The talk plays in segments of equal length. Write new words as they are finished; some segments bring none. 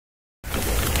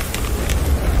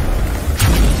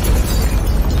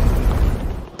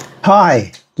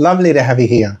Hi, lovely to have you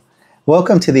here.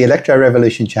 Welcome to the Electro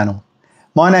Revolution channel.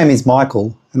 My name is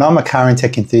Michael and I'm a car and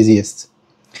tech enthusiast.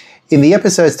 In the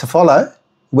episodes to follow,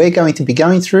 we're going to be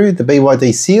going through the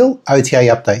BYD Seal OTA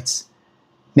updates.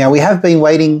 Now, we have been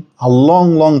waiting a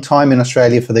long time in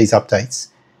Australia for these updates.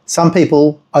 Some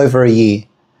people over a year.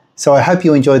 So I hope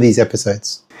you enjoy these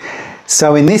episodes.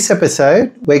 So in this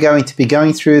episode, we're going to be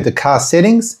going through the car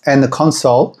settings and the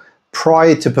console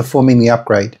prior to performing the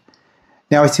upgrade.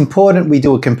 Now, it's important we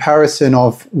do a comparison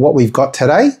of what we've got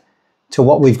today to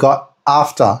what we've got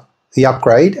after the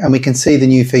upgrade, and we can see the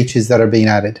new features that are being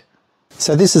added.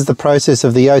 So this is the process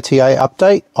of the OTA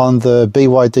update on the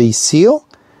BYD Seal.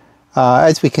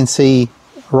 As we can see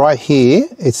right here,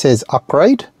 it says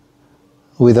upgrade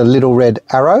with a little red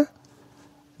arrow.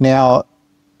 Now,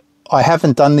 I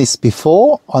haven't done this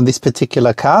before on this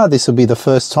particular car. This will be the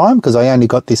first time because I only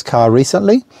got this car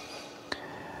recently.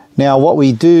 Now, what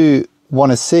we do want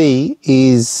to see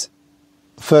is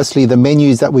firstly the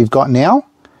menus that we've got now,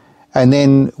 and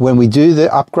then when we do the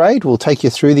upgrade, we'll take you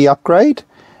through the upgrade,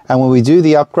 and when we do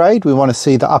the upgrade, we want to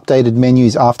see the updated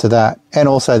menus after that and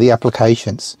also the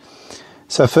applications.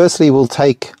 So firstly, we'll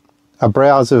take a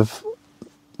browse of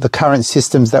the current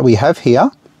systems that we have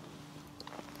here,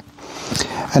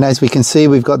 and as we can see,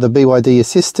 we've got the BYD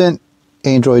Assistant,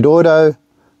 Android Auto,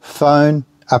 phone,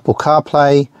 Apple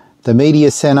CarPlay, the media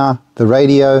center, the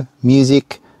radio,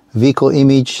 music, vehicle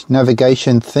image,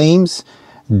 navigation, themes,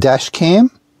 dash cam,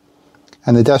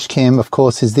 and the dash cam, of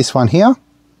course, is this one here,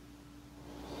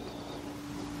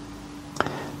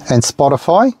 and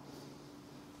Spotify,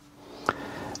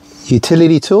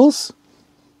 utility tools,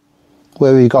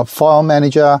 where we've got file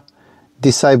manager,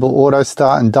 disable auto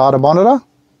start and data monitor,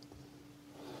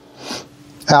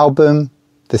 album,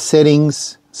 the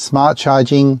settings, smart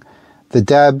charging, the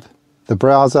DAB, the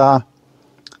browser,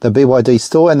 the BYD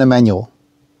Store, and the manual.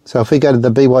 So if we go to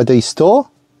the BYD Store,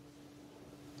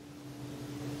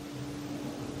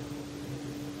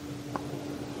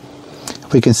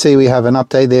 we can see we have an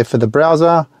update there for the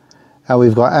browser, and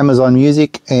we've got Amazon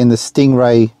Music and the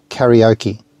Stingray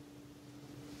Karaoke.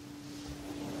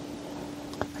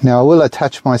 Now I will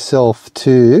attach myself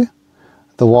to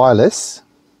the wireless.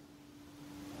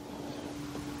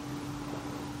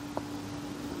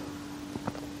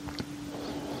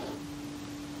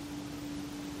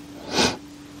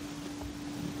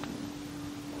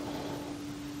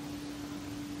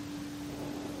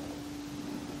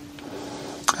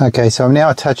 Okay, so I'm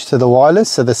now attached to the wireless,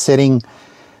 so the setting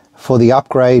for the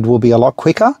upgrade will be a lot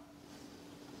quicker.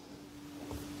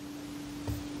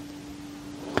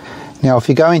 Now, if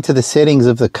you go into the settings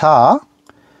of the car,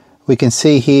 we can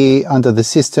see here under the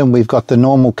system, we've got the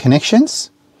normal connections.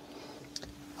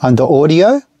 Under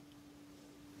audio,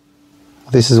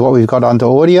 this is what we've got under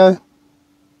audio.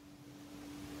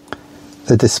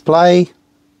 The display,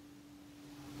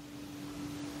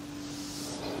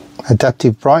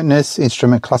 adaptive brightness,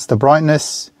 instrument cluster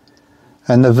brightness,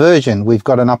 and the version, we've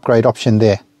got an upgrade option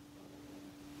there.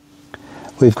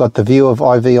 We've got the view of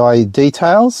IVI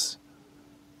details,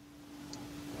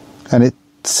 and it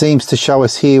seems to show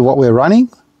us here what we're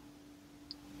running.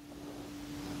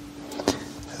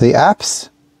 The apps,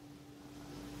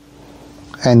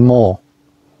 and more.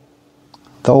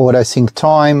 The auto sync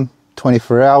time,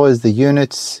 24 hours, the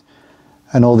units,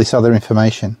 and all this other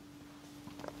information.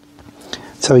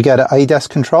 So we go to ADAS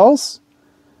controls,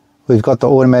 we've got the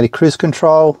automatic cruise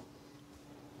control,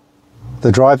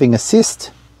 the driving assist,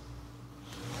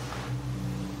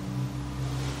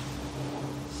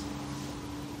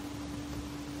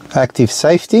 active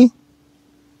safety,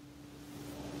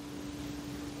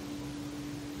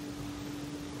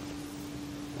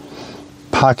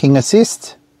 parking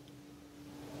assist,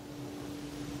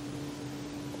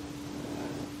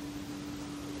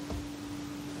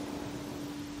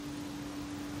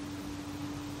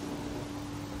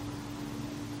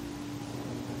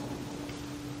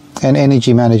 and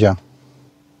energy manager.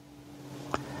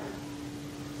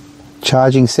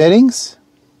 Charging settings,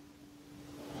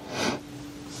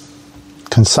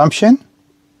 consumption,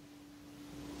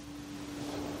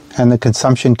 and the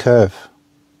consumption curve.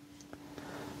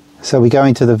 So we go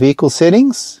into the vehicle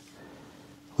settings,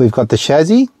 we've got the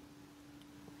chassis,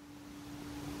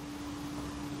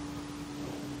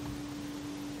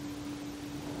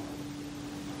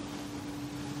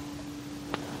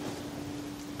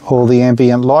 all the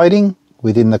ambient lighting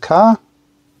within the car,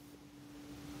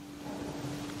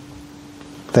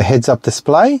 the heads-up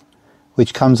display,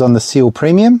 which comes on the Seal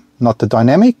Premium, not the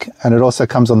Dynamic, and it also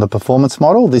comes on the Performance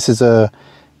model. This is a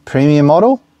Premium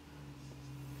model.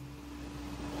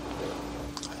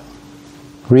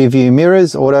 Rear view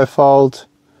mirrors, auto fold,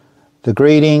 the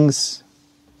greetings,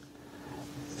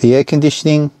 the air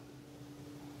conditioning,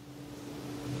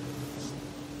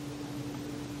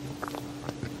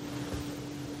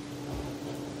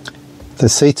 the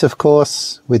seats, of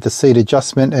course, with the seat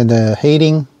adjustment and the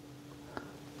heating.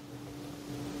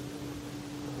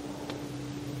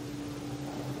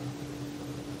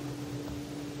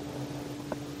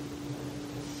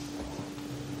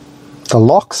 The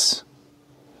locks,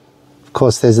 of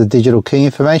course, there's the digital key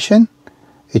information.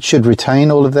 It should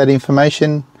retain all of that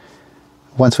information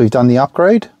once we've done the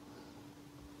upgrade.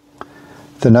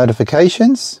 The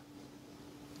notifications,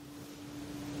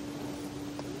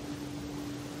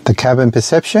 the cabin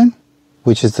perception,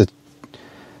 which is the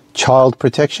child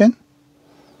protection.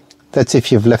 That's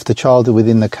if you've left a child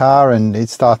within the car and it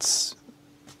starts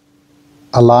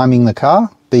alarming the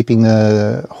car, beeping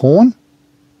the horn.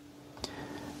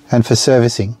 And for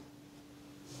servicing.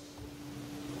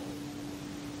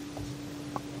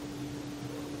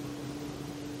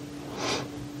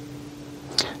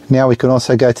 Now we can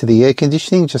also go to the air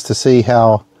conditioning just to see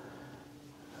how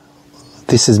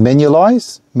this is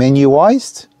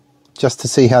menuized, just to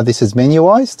see how this is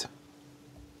menuized.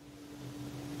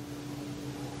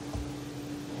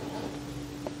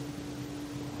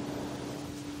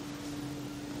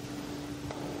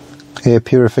 Air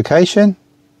purification.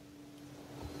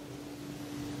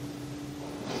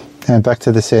 And back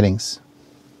to the settings.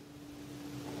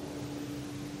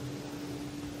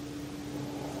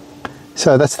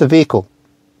 So that's the vehicle.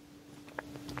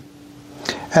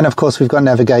 And of course we've got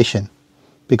navigation,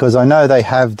 because I know they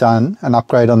have done an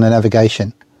upgrade on the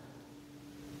navigation.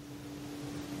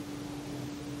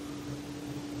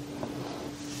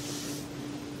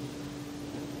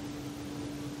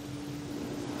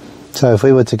 So if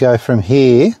we were to go from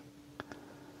here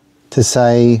to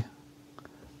say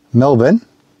Melbourne,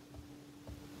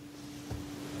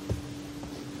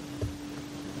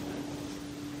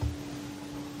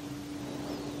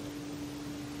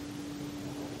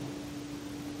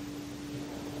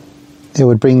 it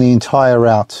would bring the entire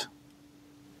route.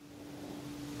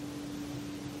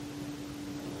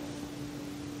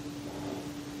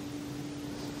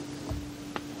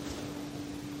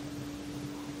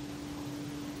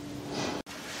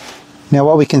 Now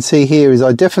what we can see here is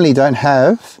I definitely don't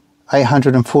have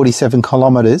 847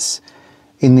 kilometers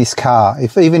in this car.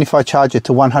 Even if I charge it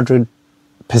to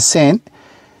 100%,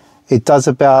 it does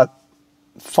about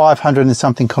 500 and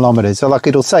something kilometers. So like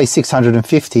it'll say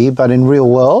 650, but in real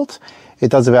world, it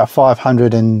does about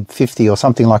 550 or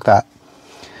something like that.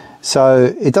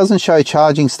 So it doesn't show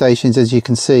charging stations, as you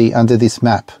can see under this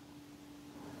map.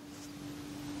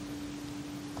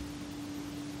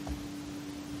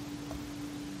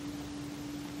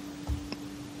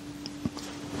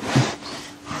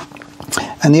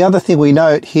 And the other thing we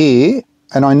note here,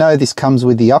 and I know this comes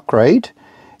with the upgrade,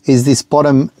 is this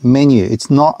bottom menu. It's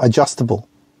not adjustable.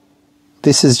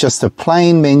 This is just a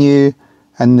plain menu,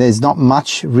 and there's not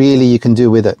much really you can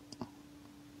do with it.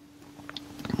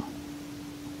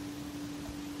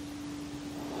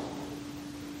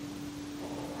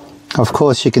 Of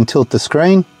course, you can tilt the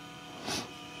screen,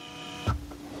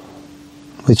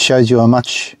 which shows you a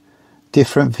much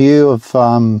different view of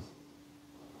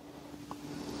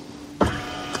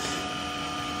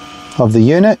the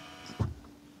unit.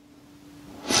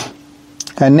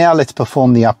 And now let's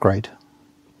perform the upgrade.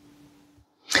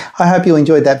 I hope you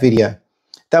enjoyed that video.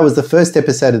 That was the first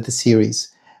episode of the series.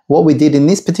 What we did in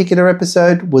this particular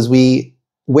episode was we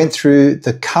went through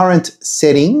the current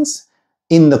settings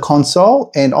in the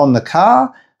console and on the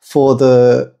car for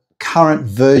the current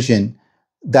version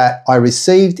that I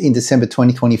received in December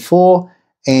 2024.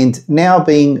 And now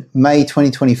being May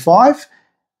 2025,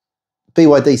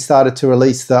 BYD started to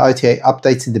release the OTA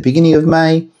updates at the beginning of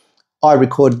May. I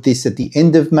recorded this at the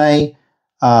end of May.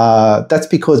 That's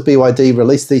because BYD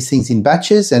released these things in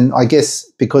batches, and I guess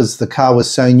because the car was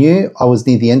so new, I was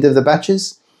near the end of the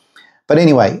batches. But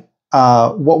anyway,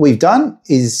 what we've done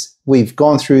is we've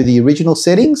gone through the original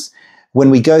settings. When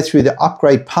we go through the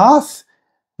upgrade path,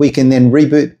 we can then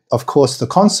reboot, of course, the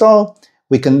console.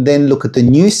 We can then look at the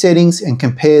new settings and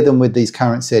compare them with these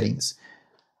current settings.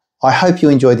 I hope you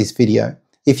enjoyed this video.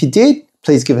 If you did,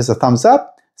 please give us a thumbs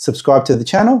up, subscribe to the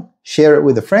channel, share it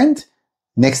with a friend.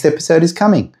 Next episode is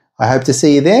coming. I hope to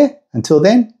see you there. Until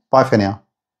then, bye for now.